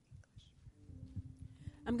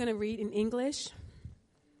I'm going to read in English,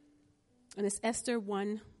 and it's Esther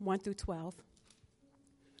 1:1-12.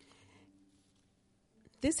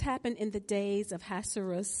 This happened in the days of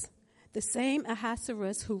Ahasuerus, the same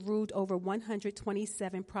Ahasuerus who ruled over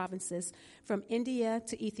 127 provinces from India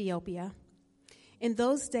to Ethiopia. In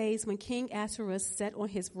those days, when King Ahasuerus sat on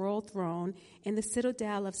his royal throne in the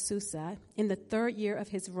citadel of Susa, in the 3rd year of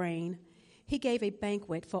his reign, he gave a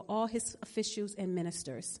banquet for all his officials and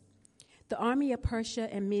ministers. The army of Persia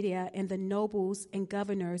and Media and the nobles and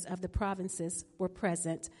governors of the provinces were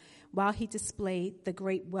present, while he displayed the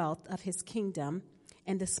great wealth of his kingdom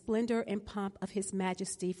and the splendor and pomp of his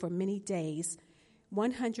majesty for many days,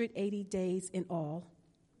 180 days in all.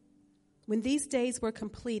 When these days were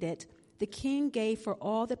completed, the king gave for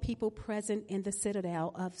all the people present in the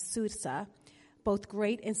citadel of Susa, both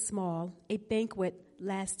great and small, a banquet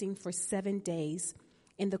lasting for 7 days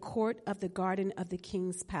in the court of the garden of the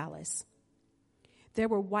king's palace. There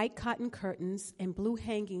were white cotton curtains and blue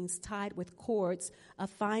hangings tied with cords of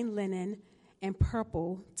fine linen and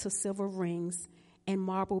purple to silver rings and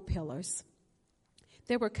marble pillars.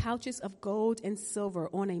 There were couches of gold and silver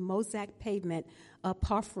on a mosaic pavement of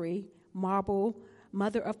porphyry, marble,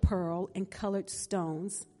 mother of pearl, and colored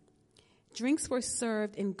stones. Drinks were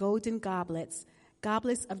served in golden goblets,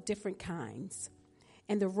 goblets of different kinds,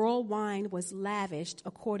 and the royal wine was lavished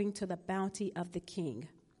according to the bounty of the king.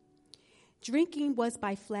 Drinking was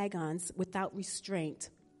by flagons without restraint,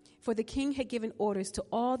 for the king had given orders to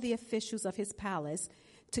all the officials of his palace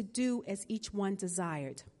to do as each one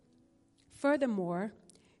desired. Furthermore,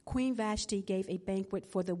 Queen Vashti gave a banquet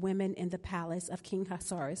for the women in the palace of King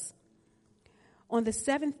Ahasuerus. On the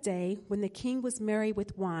 7th day, when the king was merry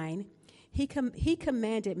with wine, he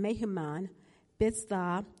commanded Mehuman,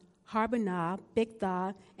 Biztha, Harbonah,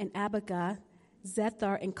 Bigtha, and Abagah,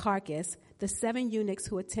 Zethar, and Carcass, the 7 eunuchs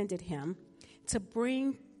who attended him, to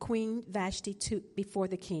bring Queen Vashti before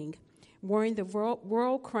the king, wearing the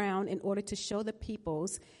royal crown in order to show the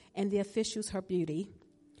peoples and the officials her beauty,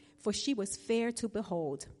 for she was fair to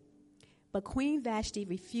behold. But Queen Vashti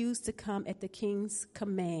refused to come at the king's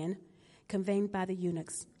command, conveyed by the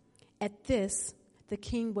eunuchs. At this, the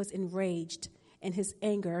king was enraged, and his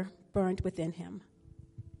anger burned within him.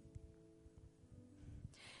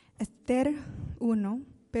 Esther 1,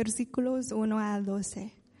 versículos 1 al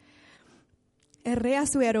 12. El rey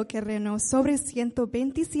Asuero, que reinó sobre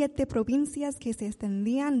 127 provincias que se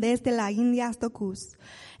extendían desde la India hasta Cus,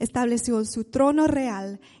 estableció su trono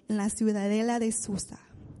real en la ciudadela de Susa.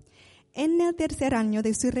 En el 3er año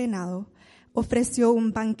de su reinado, ofreció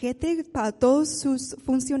un banquete para todos sus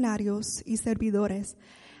funcionarios y servidores,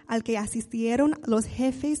 al que asistieron los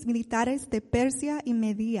jefes militares de Persia y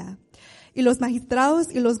Media, y los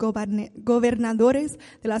magistrados y los gobernadores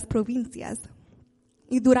de las provincias.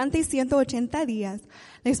 Y durante 180 días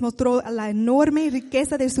les mostró la enorme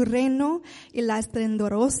riqueza de su reino y la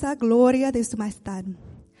esplendorosa gloria de su majestad.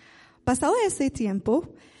 Pasado ese tiempo,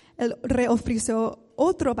 el rey ofreció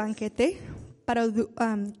otro banquete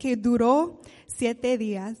que duró 7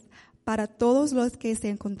 días para todos los que se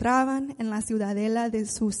encontraban en la ciudadela de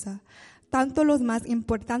Susa, tanto los más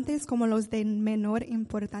importantes como los de menor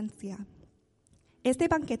importancia. Este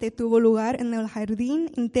banquete tuvo lugar en el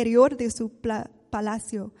jardín interior de su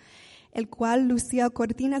palacio, el cual lucía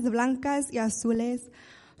cortinas blancas y azules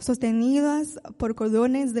sostenidas por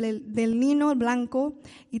cordones del lino blanco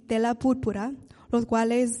y tela púrpura, los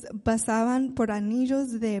cuales pasaban por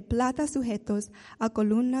anillos de plata sujetos a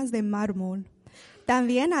columnas de mármol.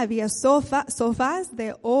 También había sofás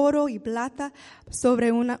de oro y plata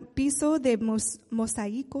sobre un piso de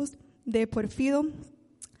mosaicos de porfido,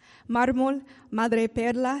 mármol,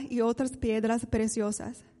 madreperla y otras piedras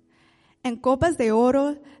preciosas. En copas de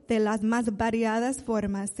oro de las más variadas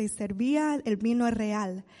formas se servía el vino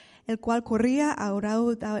real, el cual corría a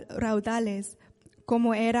raudales,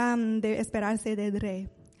 como era de esperarse del rey.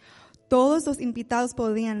 Todos los invitados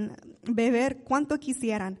podían beber cuanto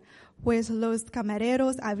quisieran, pues los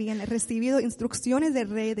camareros habían recibido instrucciones del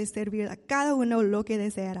rey de servir a cada uno lo que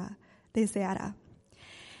deseara.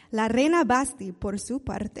 La reina Vashti, por su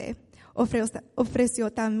parte,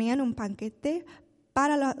 ofreció también un banquete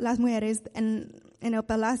para las mujeres en el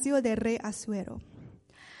palacio del rey Asuero.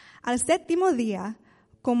 Al 7º día,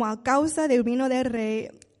 como a causa del vino del rey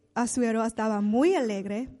Asuero estaba muy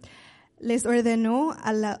alegre, les ordenó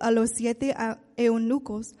a los 7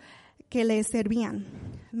 eunucos que le servían: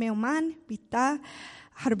 Mehuman, Biztha,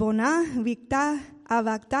 Harbonah, Bigtha,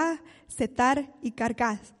 Abagtha, Zethar y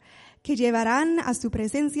Carcass, que llevarán a su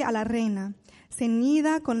presencia a la reina,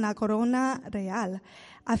 ceñida con la corona real,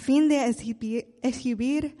 a fin de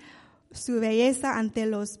exhibir su belleza ante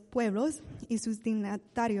los pueblos y sus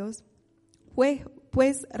dignatarios,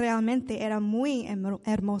 pues realmente era muy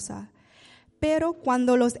hermosa. Pero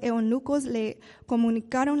cuando los eunucos le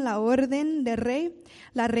comunicaron la orden del rey,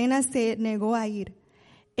 la reina se negó a ir.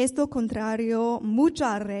 Esto contrarió mucho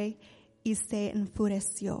al rey y se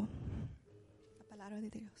enfureció. La palabra de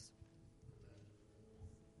Dios.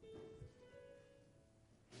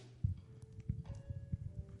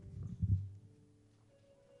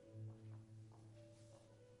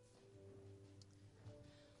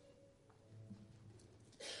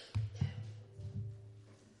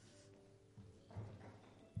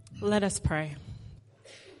 Let us pray.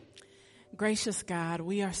 Gracious God,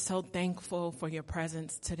 we are so thankful for your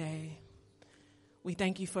presence today. We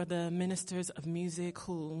thank you for the ministers of music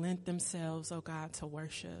who lent themselves, oh God, to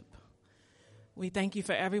worship. We thank you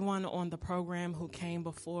for everyone on the program who came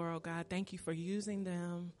before, oh God. Thank you for using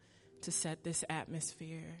them to set this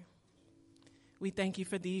atmosphere. We thank you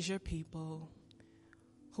for these, your people,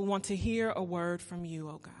 who want to hear a word from you,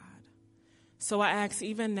 oh God. So I ask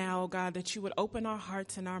even now, oh God, that you would open our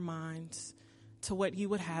hearts and our minds to what you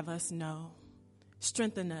would have us know.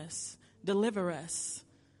 Strengthen us, deliver us,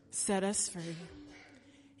 set us free.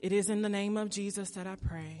 It is in the name of Jesus that I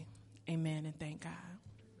pray. Amen and thank God.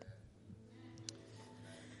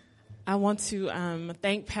 I want to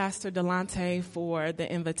thank Pastor Delante for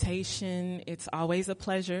the invitation. It's always a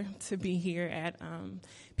pleasure to be here at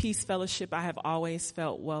Peace Fellowship. I have always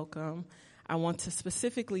felt welcome. I want to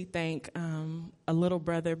specifically thank a little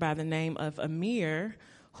brother by the name of Amir,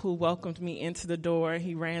 who welcomed me into the door.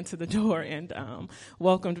 He ran to the door and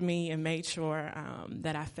welcomed me and made sure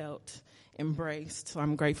that I felt embraced. So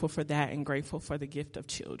I'm grateful for that and grateful for the gift of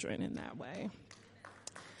children in that way.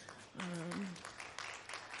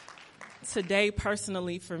 Today,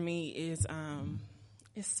 personally, for me is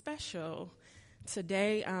special.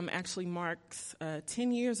 Today actually marks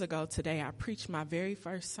 10 years ago today I preached my very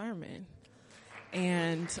first sermon.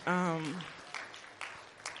 And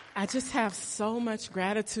I just have so much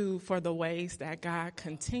gratitude for the ways that God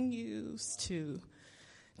continues to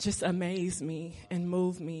just amaze me and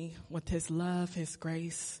move me with his love, his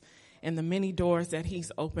grace, and the many doors that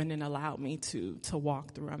he's opened and allowed me to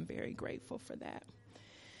walk through. I'm very grateful for that.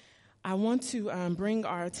 I want to bring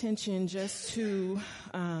our attention just to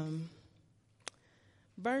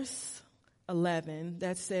verse 11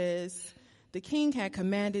 that says, the king had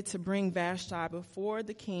commanded to bring Vashti before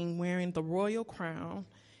the king wearing the royal crown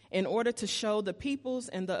in order to show the peoples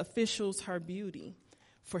and the officials her beauty,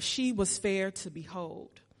 for she was fair to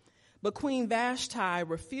behold. But Queen Vashti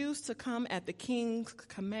refused to come at the king's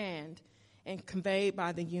command and conveyed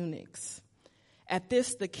by the eunuchs. At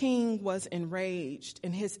this, the king was enraged,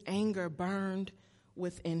 and his anger burned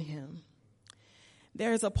within him.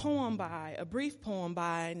 There's a brief poem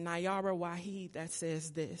by Nayara Wahid that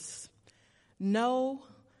says this: no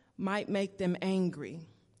might make them angry,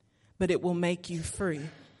 but it will make you free.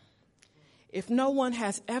 If no one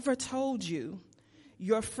has ever told you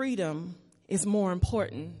your freedom is more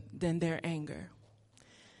important than their anger.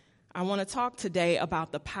 I want to talk today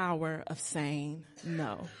about the power of saying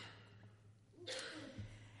no.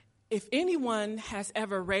 If anyone has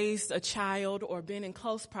ever raised a child or been in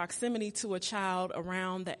close proximity to a child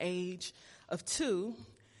around the age of 2,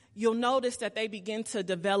 you'll notice that they begin to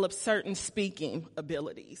develop certain speaking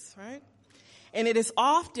abilities, right? And it is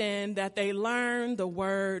often that they learn the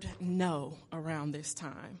word no around this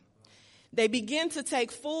time. They begin to take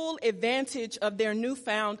full advantage of their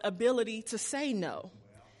newfound ability to say no.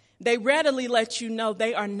 They readily let you know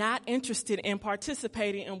they are not interested in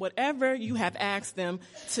participating in whatever you have asked them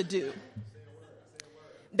to do.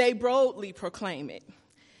 They boldly proclaim it.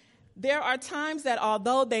 There are times that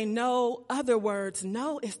although they know other words,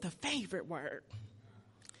 no is the favorite word.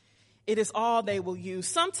 It is all they will use.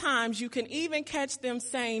 Sometimes you can even catch them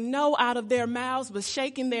saying no out of their mouths, but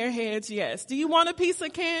shaking their heads yes. Do you want a piece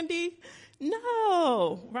of candy?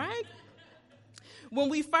 No, right? When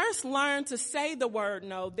we first learn to say the word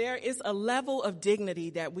no, there is a level of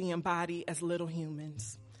dignity that we embody as little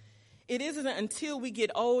humans. It isn't until we get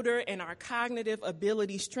older and our cognitive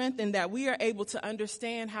ability strengthen that we are able to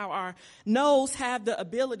understand how our no's have the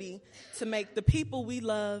ability to make the people we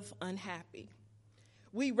love unhappy.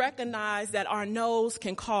 We recognize that our no's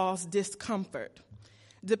can cause discomfort.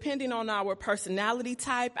 Depending on our personality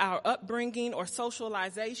type, our upbringing, or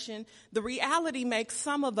socialization, the reality makes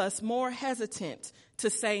some of us more hesitant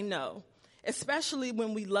to say no, especially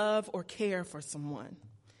when we love or care for someone.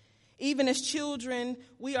 Even as children,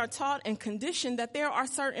 we are taught and conditioned that there are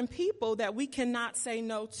certain people that we cannot say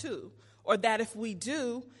no to, or that if we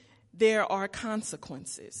do, there are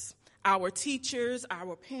consequences. our teachers,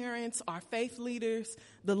 our parents, our faith leaders,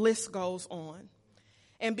 the list goes on.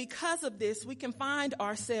 And because of this, we can find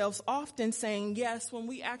ourselves often saying yes when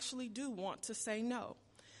we actually do want to say no.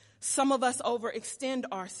 Some of us overextend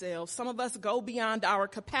ourselves. Some of us go beyond our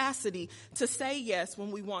capacity to say yes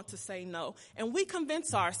when we want to say no. And we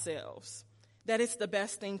convince ourselves that it's the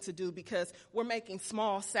best thing to do because we're making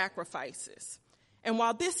small sacrifices. And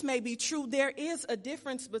while this may be true, there is a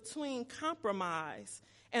difference between compromise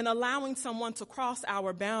and allowing someone to cross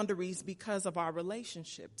our boundaries because of our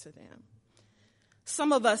relationship to them.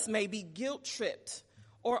 Some of us may be guilt-tripped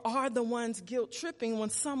or are the ones guilt-tripping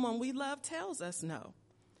when someone we love tells us no.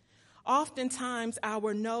 Oftentimes,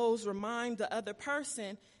 our no's remind the other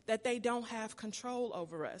person that they don't have control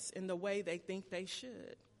over us in the way they think they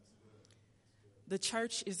should. The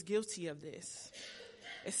church is guilty of this,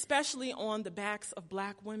 especially on the backs of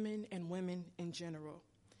black women and women in general.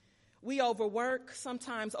 We overwork,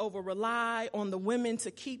 sometimes over-rely on the women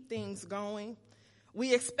to keep things going.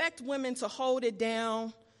 We expect women to hold it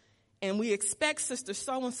down, and we expect Sister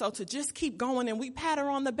So-and-so to just keep going, and we pat her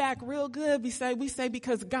on the back real good. We say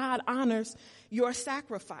because God honors your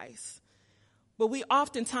sacrifice. But we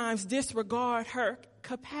oftentimes disregard her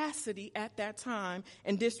capacity at that time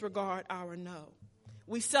and disregard our no.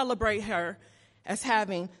 We celebrate her as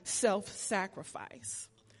having self-sacrifice.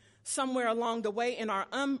 Somewhere along the way in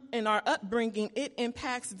our upbringing, it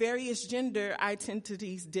impacts various gender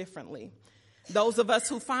identities differently. Those of us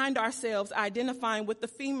who find ourselves identifying with the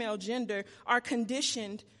female gender are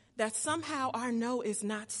conditioned that somehow our no is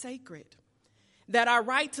not sacred. That our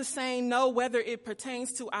right to saying no, whether it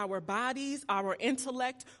pertains to our bodies, our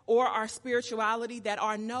intellect, or our spirituality, that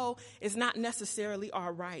our no is not necessarily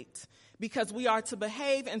our right. Because we are to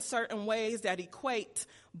behave in certain ways that equate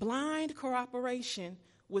blind cooperation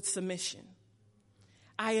with submission.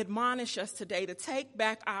 I admonish us today to take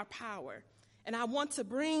back our power. And I want to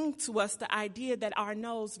bring to us the idea that our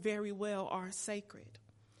no's very well are sacred.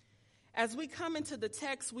 As we come into the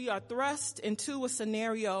text, we are thrust into a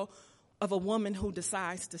scenario of a woman who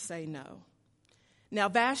decides to say no. Now,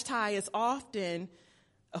 Vashti is often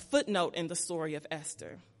a footnote in the story of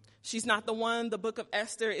Esther. She's not the one the book of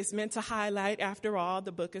Esther is meant to highlight. After all,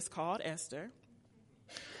 the book is called Esther.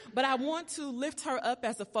 But I want to lift her up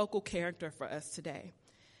as a focal character for us today.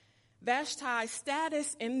 Vashti's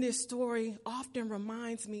status in this story often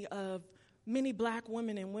reminds me of many black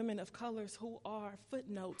women and women of colors who are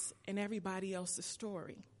footnotes in everybody else's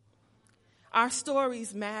story. Our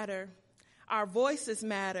stories matter, our voices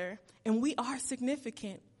matter, and we are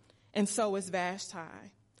significant, and so is Vashti.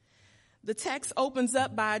 The text opens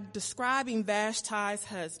up by describing Vashti's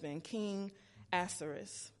husband, King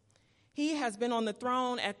Ahasuerus. He has been on the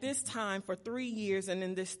throne at this time for 3 years, and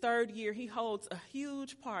in this third year, he holds a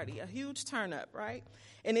huge party, a huge turn-up, right?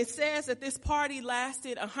 And it says that this party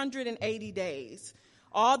lasted 180 days.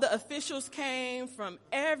 All the officials came from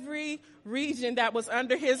every region that was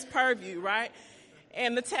under his purview, right?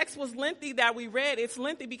 And the text was lengthy that we read. It's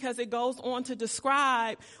lengthy because it goes on to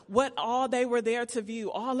describe what all they were there to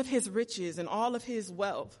view, all of his riches and all of his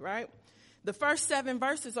wealth, right? The first 7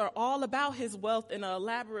 verses are all about his wealth and the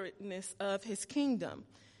elaborateness of his kingdom.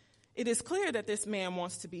 It is clear that this man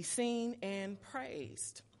wants to be seen and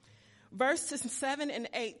praised. Verses 7 and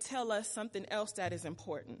 8 tell us something else that is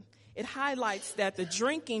important. It highlights that the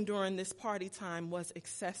drinking during this party time was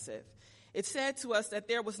excessive. It said to us that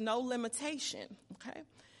there was no limitation, okay?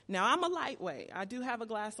 Now, I'm a lightweight. I do have a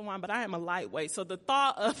glass of wine, but I am a lightweight. So the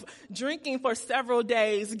thought of drinking for several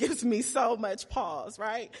days gives me so much pause,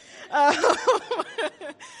 right? But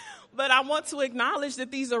I want to acknowledge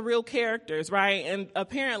that these are real characters, right? And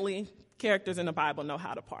apparently, characters in the Bible know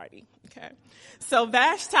how to party, okay? So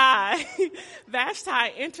Vashti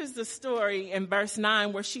enters the story in verse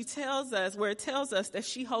 9 where it tells us that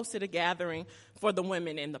she hosted a gathering for the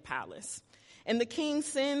women in the palace. And the king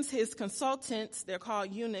sends his consultants, they're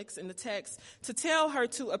called eunuchs in the text, to tell her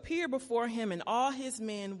to appear before him and all his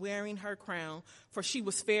men wearing her crown, for she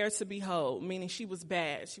was fair to behold, meaning she was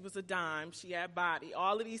bad, she was a dime, she had body,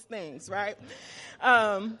 all of these things, right?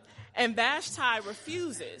 And Vashti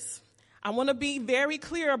refuses. I want to be very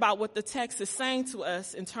clear about what the text is saying to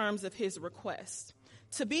us in terms of his request.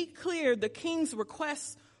 To be clear, the king's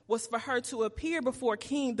request was for her to appear before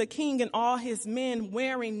the king and all his men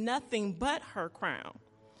wearing nothing but her crown.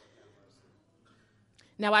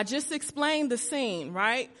 Now, I just explained the scene,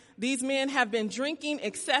 right? These men have been drinking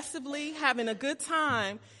excessively, having a good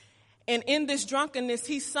time, and in this drunkenness,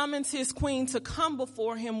 he summons his queen to come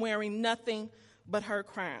before him wearing nothing but her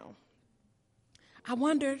crown. I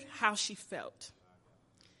wondered how she felt,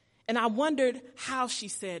 and I wondered how she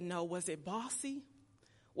said no. Was it bossy?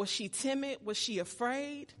 Was she timid? Was she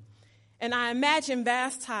afraid? And I imagine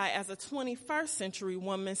Vashti as a 21st century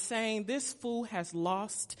woman saying, this fool has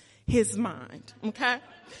lost his mind, okay?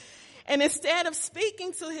 And instead of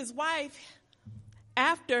speaking to his wife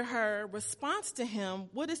after her response to him,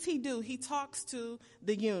 what does he do? He talks to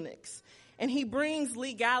the eunuchs, and he brings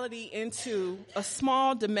legality into a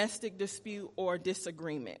small domestic dispute or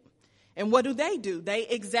disagreement. And what do? They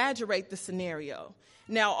exaggerate the scenario.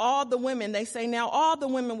 Now all the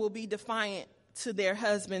women will be defiant to their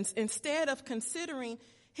husbands instead of considering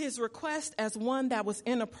his request as one that was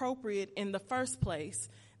inappropriate in the first place.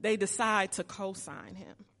 They decide to co-sign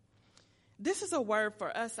him. This is a word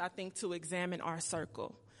for us, I think, to examine our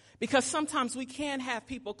circle, because sometimes we can have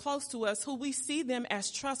people close to us who we see them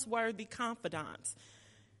as trustworthy confidants.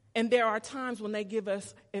 And there are times when they give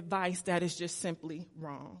us advice that is just simply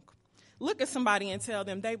wrong. Look at somebody and tell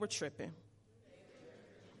them they were tripping.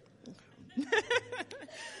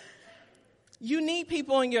 You need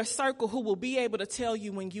people in your circle who will be able to tell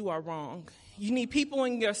you when you are wrong. You need people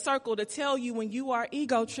in your circle to tell you when you are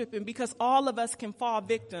ego tripping, because all of us can fall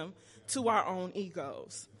victim to our own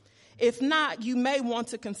egos. If not, you may want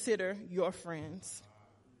to consider your friends.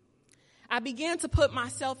 I began to put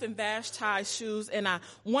myself in Vashti's shoes, and I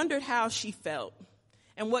wondered how she felt.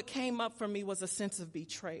 And what came up for me was a sense of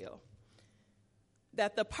betrayal.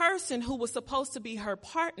 That the person who was supposed to be her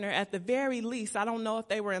partner, at the very least, I don't know if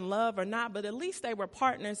they were in love or not, but at least they were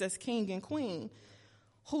partners as king and queen,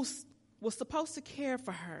 who was supposed to care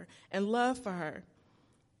for her and love for her,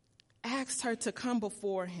 asked her to come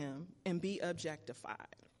before him and be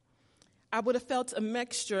objectified. I would have felt a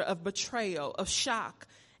mixture of betrayal, of shock,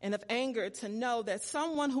 and of anger to know that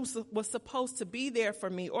someone who was supposed to be there for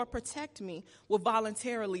me or protect me would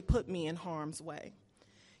voluntarily put me in harm's way.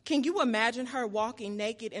 Can you imagine her walking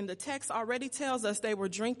naked? And the text already tells us they were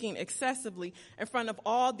drinking excessively in front of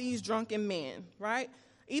all these drunken men, right?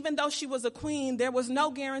 Even though she was a queen, there was no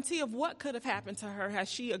guarantee of what could have happened to her had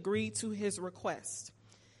she agreed to his request.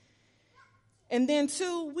 And then,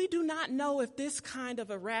 too, we do not know if this kind of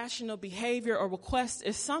irrational behavior or request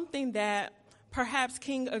is something that perhaps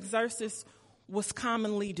King Xerxes was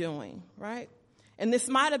commonly doing, right? And this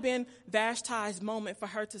might have been Vashti's moment for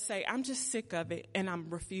her to say, I'm just sick of it and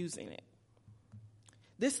I'm refusing it.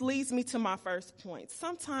 This leads me to my first point.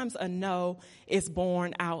 Sometimes a no is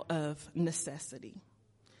born out of necessity.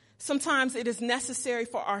 Sometimes it is necessary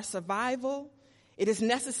for our survival. It is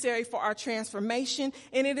necessary for our transformation,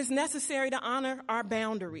 and it is necessary to honor our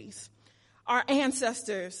boundaries. Our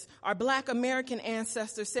ancestors, our Black American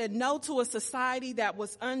ancestors, said no to a society that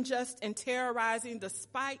was unjust and terrorizing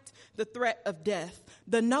despite the threat of death.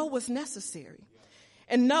 The no was necessary.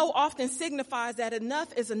 And no often signifies that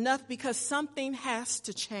enough is enough because something has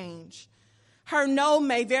to change. Her no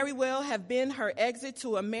may very well have been her exit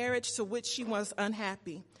to a marriage to which she was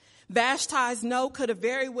unhappy. Vashti's no could have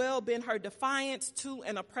very well been her defiance to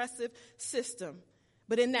an oppressive system.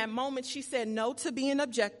 But in that moment, she said no to being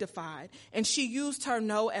objectified, and she used her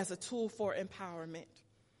no as a tool for empowerment.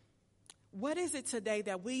 What is it today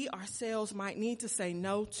that we ourselves might need to say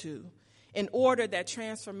no to in order that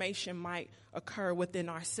transformation might occur within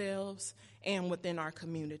ourselves and within our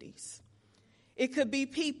communities? It could be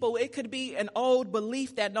people. It could be an old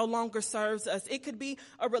belief that no longer serves us. It could be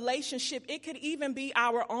a relationship. It could even be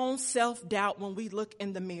our own self-doubt when we look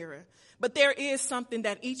in the mirror. But there is something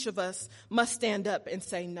that each of us must stand up and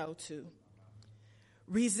say no to.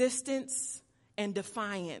 Resistance and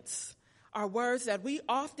defiance are words that we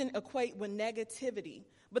often equate with negativity.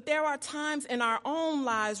 But there are times in our own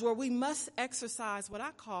lives where we must exercise what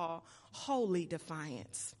I call holy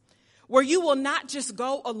defiance, where you will not just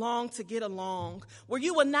go along to get along, where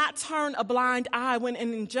you will not turn a blind eye when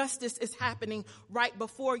an injustice is happening right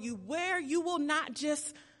before you, where you will not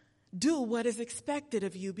just do what is expected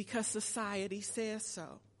of you because society says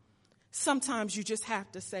so. Sometimes you just have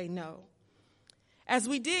to say no. As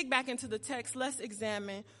we dig back into the text, let's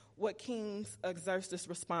examine what King Xerxes'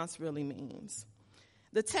 response really means.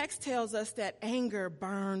 The text tells us that anger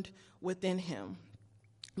burned within him.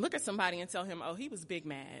 Look at somebody and tell him, oh, he was big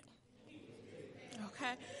mad.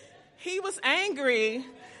 Okay? He was angry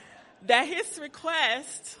that his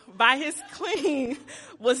request by his queen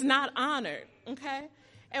was not honored. Okay?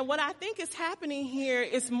 And what I think is happening here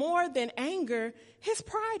is more than anger, his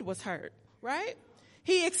pride was hurt, right?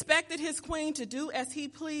 He expected his queen to do as he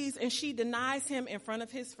pleased, and she denies him in front of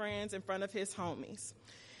his friends, in front of his homies.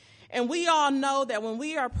 And we all know that when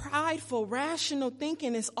we are prideful, rational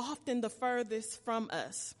thinking is often the furthest from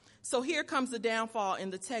us. So here comes the downfall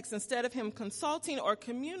in the text. Instead of him consulting or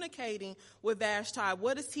communicating with Vashti,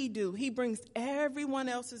 what does he do? He brings everyone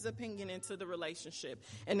else's opinion into the relationship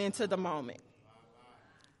and into the moment.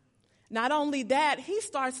 Not only that, he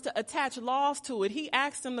starts to attach laws to it. He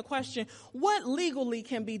asks them the question, what legally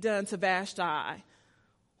can be done to Vashti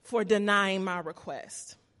for denying my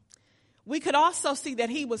request? We could also see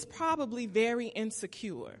that he was probably very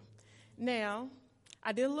insecure. Now,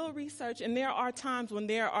 I did a little research, and there are times when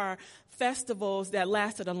there are festivals that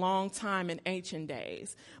lasted a long time in ancient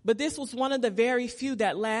days. But this was one of the very few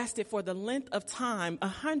that lasted for the length of time,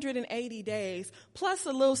 180 days, plus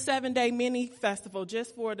a little 7-day mini festival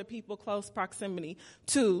just for the people close proximity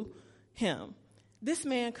to him. This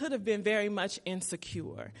man could have been very much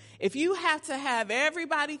insecure. If you have to have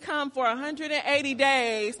everybody come for 180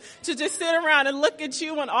 days to just sit around and look at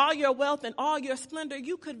you and all your wealth and all your splendor,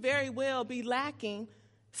 you could very well be lacking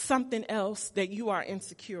something else that you are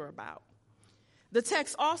insecure about. The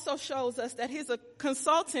text also shows us that his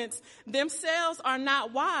consultants themselves are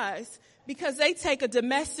not wise because they take a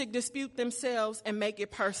domestic dispute themselves and make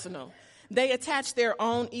it personal. They attach their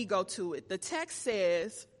own ego to it. The text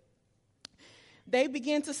says, they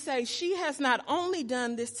begin to say, she has not only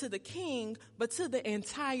done this to the king, but to the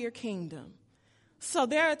entire kingdom. So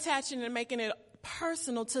they're attaching and making it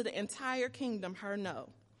personal to the entire kingdom, her no.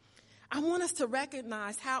 I want us to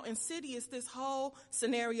recognize how insidious this whole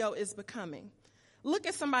scenario is becoming. Look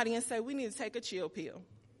at somebody and say, we need to take a chill pill.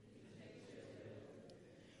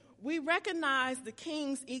 We recognize the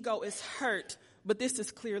king's ego is hurt, but this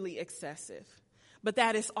is clearly excessive. But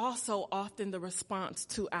that is also often the response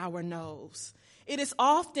to our no's. It is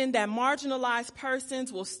often that marginalized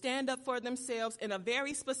persons will stand up for themselves in a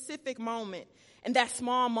very specific moment, and that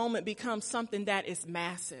small moment becomes something that is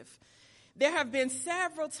massive. There have been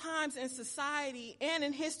several times in society and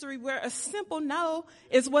in history where a simple no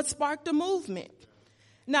is what sparked a movement.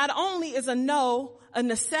 Not only is a no a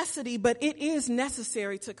necessity, but it is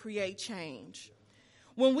necessary to create change.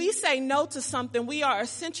 When we say no to something, we are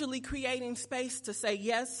essentially creating space to say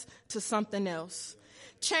yes to something else.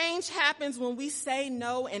 Change happens when we say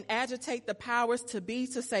no and agitate the powers to be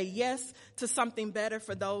to say yes to something better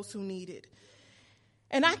for those who need it.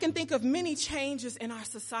 And I can think of many changes in our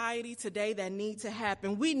society today that need to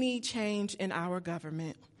happen. We need change in our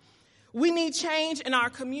government. We need change in our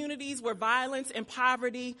communities where violence and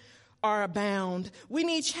poverty are abound. We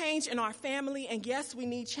need change in our family, and yes, we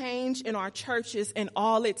need change in our churches, and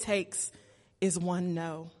all it takes is one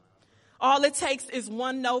no. All it takes is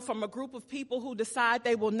one no from a group of people who decide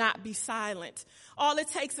they will not be silent. All it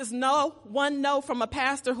takes is one no from a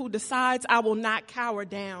pastor who decides I will not cower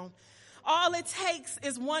down. All it takes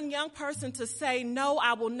is one young person to say, no,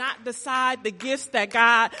 I will not decide the gifts that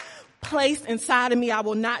God placed inside of me. I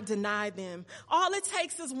will not deny them. All it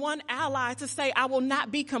takes is one ally to say, I will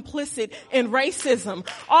not be complicit in racism.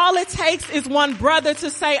 All it takes is one brother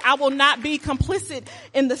to say, I will not be complicit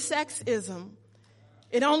in the sexism.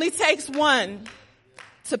 It only takes one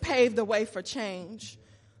to pave the way for change.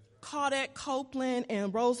 Claudette Copeland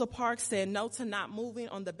and Rosa Parks said no to not moving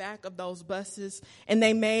on the back of those buses, and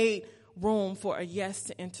they made room for a yes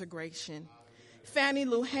to integration. Fannie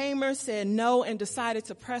Lou Hamer said no and decided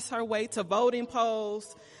to press her way to voting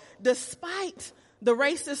polls despite the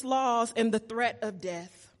racist laws and the threat of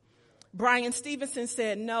death. Brian Stevenson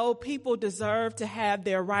said no, people deserve to have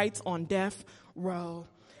their rights on death row.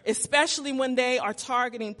 Especially when they are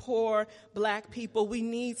targeting poor black people. We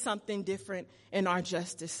need something different in our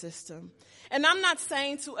justice system. And I'm not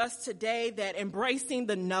saying to us today that embracing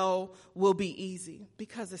the no will be easy,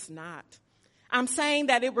 because it's not. I'm saying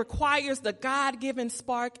that it requires the God-given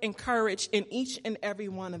spark and courage in each and every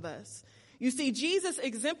one of us. You see, Jesus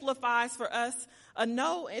exemplifies for us a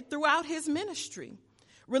no throughout his ministry.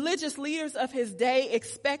 Religious leaders of his day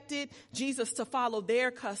expected Jesus to follow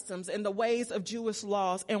their customs and the ways of Jewish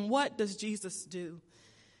laws. And what does Jesus do?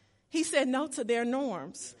 He said no to their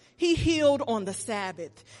norms. He healed on the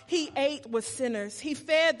Sabbath. He ate with sinners. He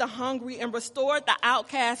fed the hungry and restored the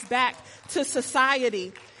outcast back to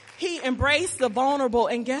society. He embraced the vulnerable,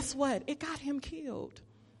 and guess what? It got him killed.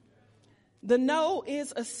 The no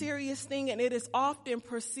is a serious thing, and it is often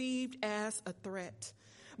perceived as a threat.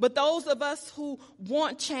 But those of us who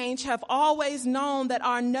want change have always known that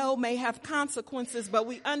our no may have consequences, but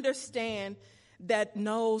we understand that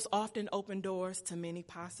no's often open doors to many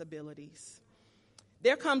possibilities.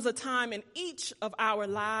 There comes a time in each of our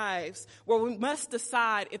lives where we must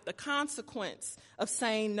decide if the consequence of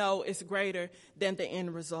saying no is greater than the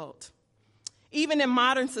end result. Even in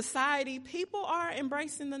modern society, people are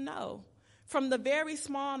embracing the no. From the very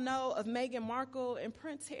small no of Meghan Markle and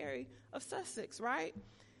Prince Harry of Sussex, right?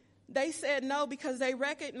 They said no because they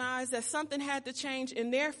recognized that something had to change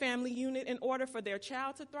in their family unit in order for their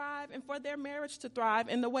child to thrive and for their marriage to thrive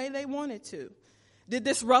in the way they wanted to. Did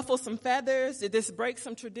this ruffle some feathers? Did this break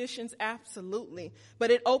some traditions? Absolutely.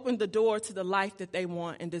 But it opened the door to the life that they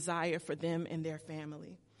want and desire for them and their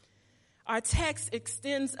family. Our text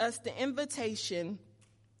extends us the invitation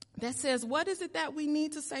that says, what is it that we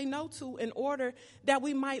need to say no to in order that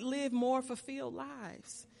we might live more fulfilled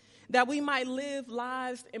lives? That we might live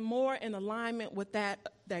lives more in alignment with that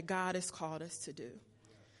God has called us to do.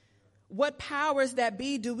 What powers that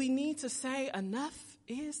be do we need to say enough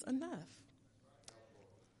is enough?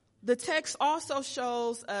 The text also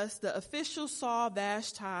shows us the official Saul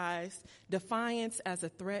Vashti's defiance as a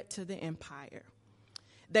threat to the empire.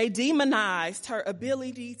 They demonized her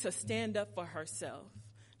ability to stand up for herself.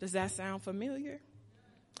 Does that sound familiar?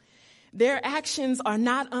 Their actions are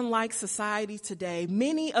not unlike society today.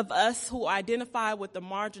 Many of us who identify with the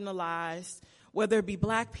marginalized, whether it be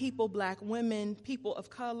black people, black women, people of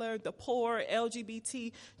color, the poor,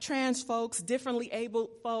 LGBT, trans folks, differently abled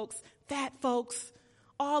folks, fat folks,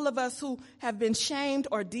 all of us who have been shamed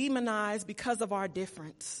or demonized because of our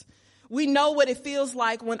difference. We know what it feels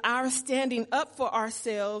like when our standing up for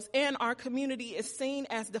ourselves and our community is seen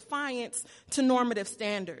as defiance to normative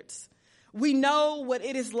standards. We know what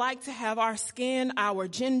it is like to have our skin, our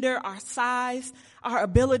gender, our size, our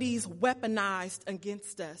abilities weaponized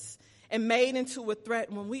against us and made into a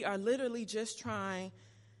threat when we are literally just trying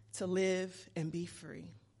to live and be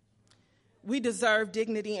free. We deserve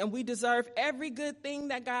dignity and we deserve every good thing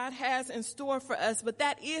that God has in store for us, but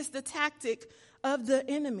that is the tactic of the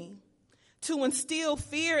enemy, to instill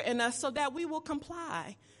fear in us so that we will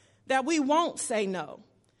comply, that we won't say no.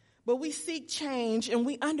 But we seek change and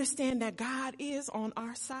we understand that God is on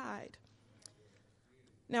our side.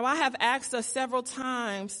 Now, I have asked us several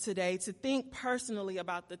times today to think personally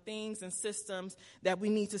about the things and systems that we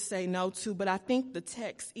need to say no to, but I think the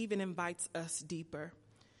text even invites us deeper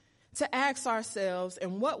to ask ourselves,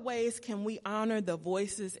 in what ways can we honor the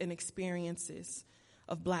voices and experiences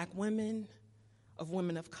of black women, of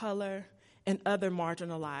women of color, and other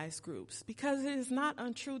marginalized groups? Because it is not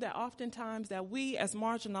untrue that oftentimes that we as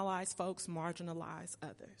marginalized folks marginalize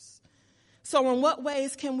others. So in what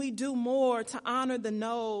ways can we do more to honor the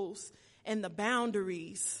no's and the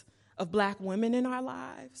boundaries of black women in our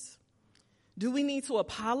lives? Do we need to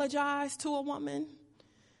apologize to a woman?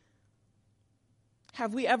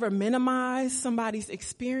 Have we ever minimized somebody's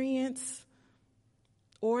experience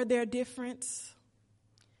or their difference?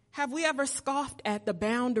 Have we ever scoffed at the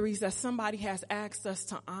boundaries that somebody has asked us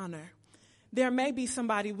to honor? There may be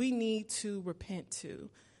somebody we need to repent to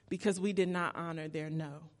because we did not honor their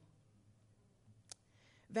no.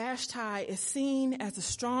 Vashti is seen as a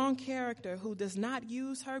strong character who does not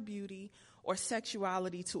use her beauty or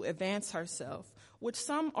sexuality to advance herself, which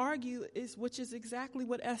some argue which is exactly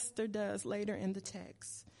what Esther does later in the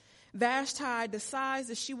text. Vashti decides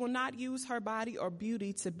that she will not use her body or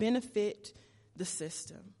beauty to benefit the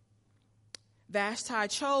system. Vashti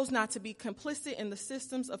chose not to be complicit in the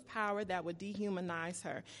systems of power that would dehumanize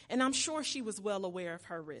her, and I'm sure she was well aware of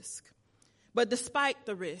her risk. But despite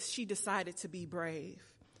the risk, she decided to be brave.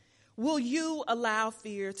 Will you allow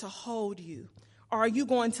fear to hold you? Or are you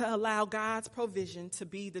going to allow God's provision to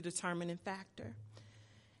be the determining factor?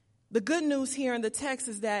 The good news here in the text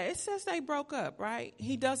is that it says they broke up, right?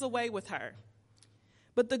 He does away with her.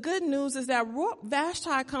 But the good news is that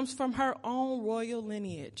Vashti comes from her own royal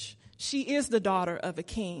lineage. She is the daughter of a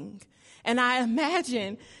king. And I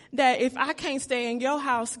imagine that if I can't stay in your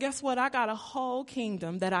house, guess what? I got a whole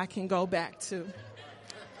kingdom that I can go back to.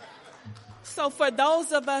 So for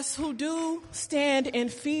those of us who do stand in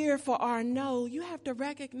fear for our no, you have to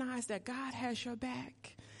recognize that God has your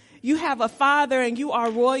back. You have a father and you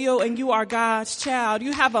are royal and you are God's child.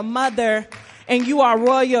 You have a mother and you are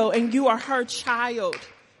royal and you are her child.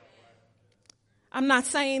 I'm not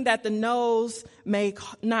saying that the no's may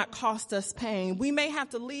not cost us pain. We may have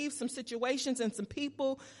to leave some situations and some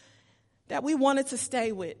people that we wanted to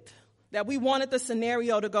stay with, that we wanted the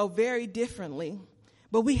scenario to go very differently.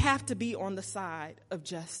 But we have to be on the side of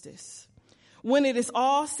justice. When it is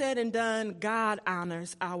all said and done, God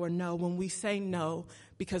honors our no when we say no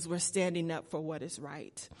because we're standing up for what is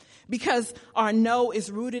right. Because our no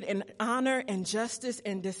is rooted in honor and justice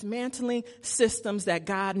and dismantling systems that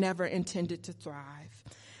God never intended to thrive.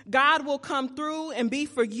 God will come through and be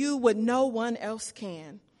for you what no one else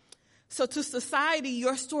can. So to society,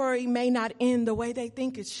 your story may not end the way they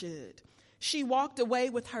think it should. She walked away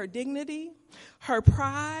with her dignity, her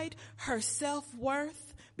pride, her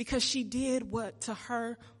self-worth, because she did what to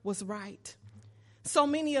her was right. So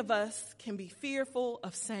many of us can be fearful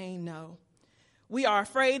of saying no. We are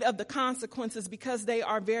afraid of the consequences because they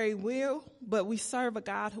are very real, but we serve a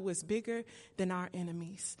God who is bigger than our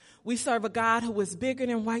enemies. We serve a God who is bigger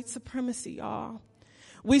than white supremacy, y'all.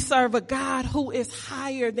 We serve a God who is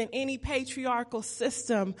higher than any patriarchal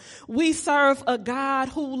system. We serve a God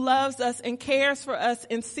who loves us and cares for us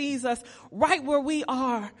and sees us right where we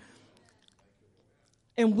are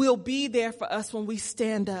and will be there for us when we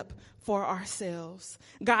stand up for ourselves.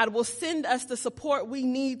 God will send us the support we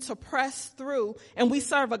need to press through, and we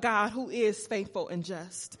serve a God who is faithful and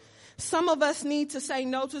just. Some of us need to say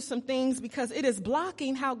no to some things because it is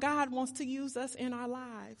blocking how God wants to use us in our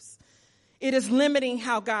lives. It is limiting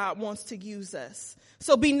how God wants to use us.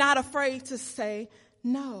 So be not afraid to say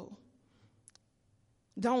no.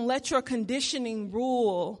 Don't let your conditioning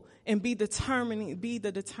rule and be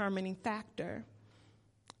the determining factor.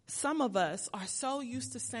 Some of us are so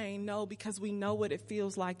used to saying no because we know what it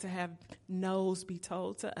feels like to have no's be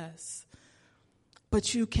told to us.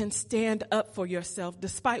 But you can stand up for yourself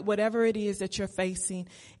despite whatever it is that you're facing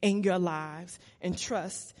in your lives, and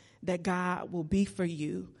trust that God will be for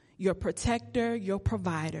you, your protector, your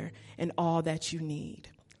provider, and all that you need.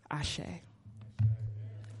 Ashe.